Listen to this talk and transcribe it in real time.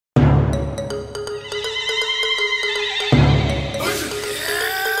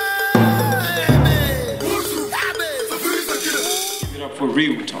for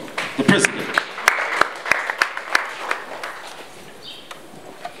Realtok, the president.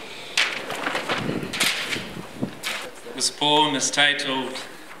 This poem is titled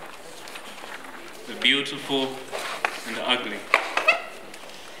The Beautiful and the Ugly.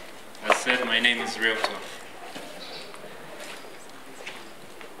 As said, my name is Realtok.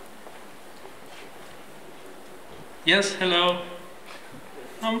 Yes, hello.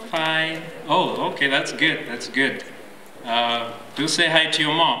 I'm fine. Oh, okay, that's good, that's good. Do say hi to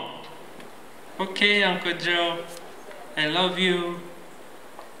your mom. Okay, Uncle Joe, I love you.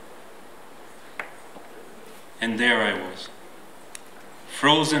 And there I was,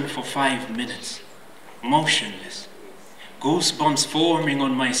 frozen for 5 minutes, motionless. Goosebumps forming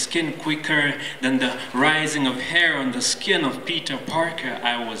on my skin quicker than the rising of hair on the skin of Peter Parker.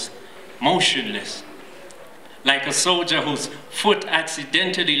 I was motionless. Like a soldier whose foot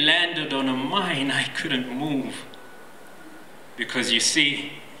accidentally landed on a mine, I couldn't move. Because you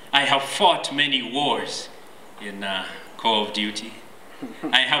see, I have fought many wars in Call of Duty.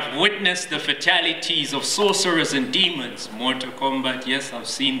 I have witnessed the fatalities of sorcerers and demons. Mortal Kombat, yes, I've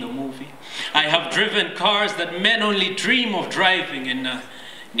seen the movie. I have driven cars that men only dream of driving in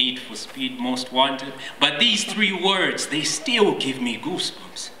Need for Speed, Most Wanted. But these 3 words, they still give me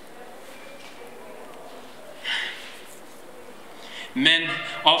goosebumps. Men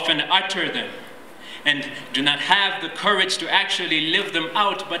often utter them and do not have the courage to actually live them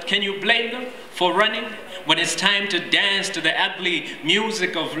out, but can you blame them for running? When it's time to dance to the ugly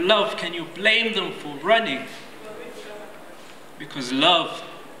music of love, can you blame them for running? Because love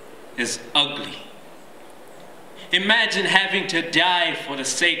is ugly. Imagine having to die for the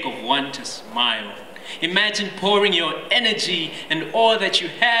sake of one to smile. Imagine pouring your energy and all that you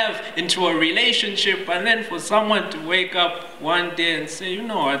have into a relationship, and then for someone to wake up one day and say, you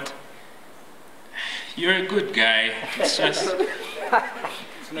know what, you're a good guy, it's just,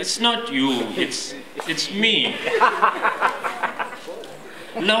 it's not you, it's me.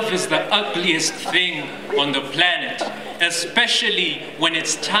 Love is the ugliest thing on the planet, especially when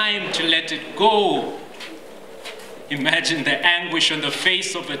it's time to let it go. Imagine the anguish on the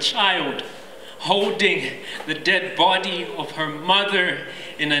face of a child holding the dead body of her mother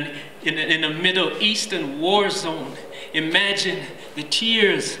in a Middle Eastern war zone. Imagine the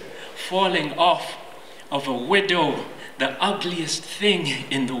tears falling off of a widow. The ugliest thing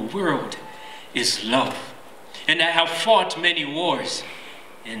in the world is love. And I have fought many wars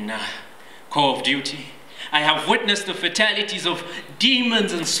in Call of Duty. I have witnessed the fatalities of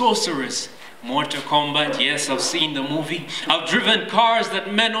demons and sorcerers. Mortal Kombat, yes, I've seen the movie. I've driven cars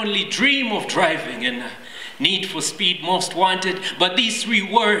that men only dream of driving in Need for Speed, Most Wanted. But these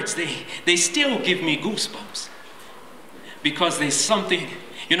 3 words, they still give me goosebumps. Because there's something,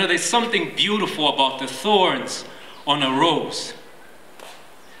 you know, there's something beautiful about the thorns on a rose.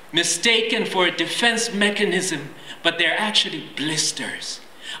 Mistaken for a defense mechanism, but they're actually blisters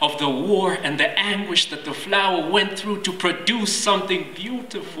of the war and the anguish that the flower went through to produce something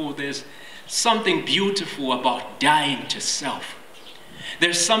beautiful. There's something beautiful about dying to self.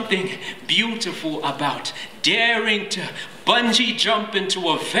 There's something beautiful about daring to bungee jump into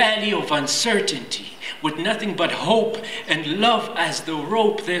a valley of uncertainty with nothing but hope and love as the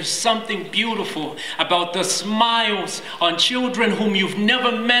rope. There's something beautiful about the smiles on children whom you've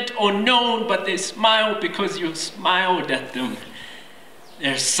never met or known, but they smile because you smiled at them.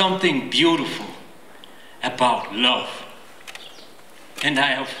 There's something beautiful about love. And I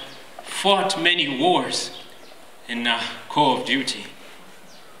have fought many wars in Call of Duty.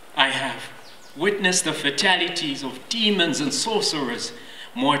 I have witnessed the fatalities of demons and sorcerers.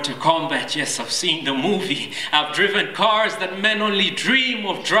 Mortal Kombat, yes, I've seen the movie. I've driven cars that men only dream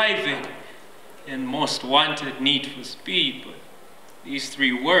of driving. And Most Wanted, Need for Speed. But these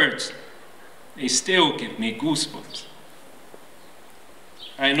 3 words, they still give me goosebumps.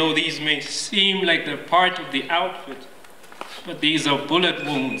 I know these may seem like they're part of the outfit, but these are bullet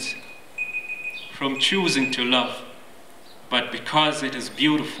wounds from choosing to love. But because it is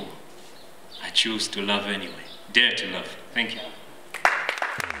beautiful, I choose to love anyway. Dare to love. Thank you.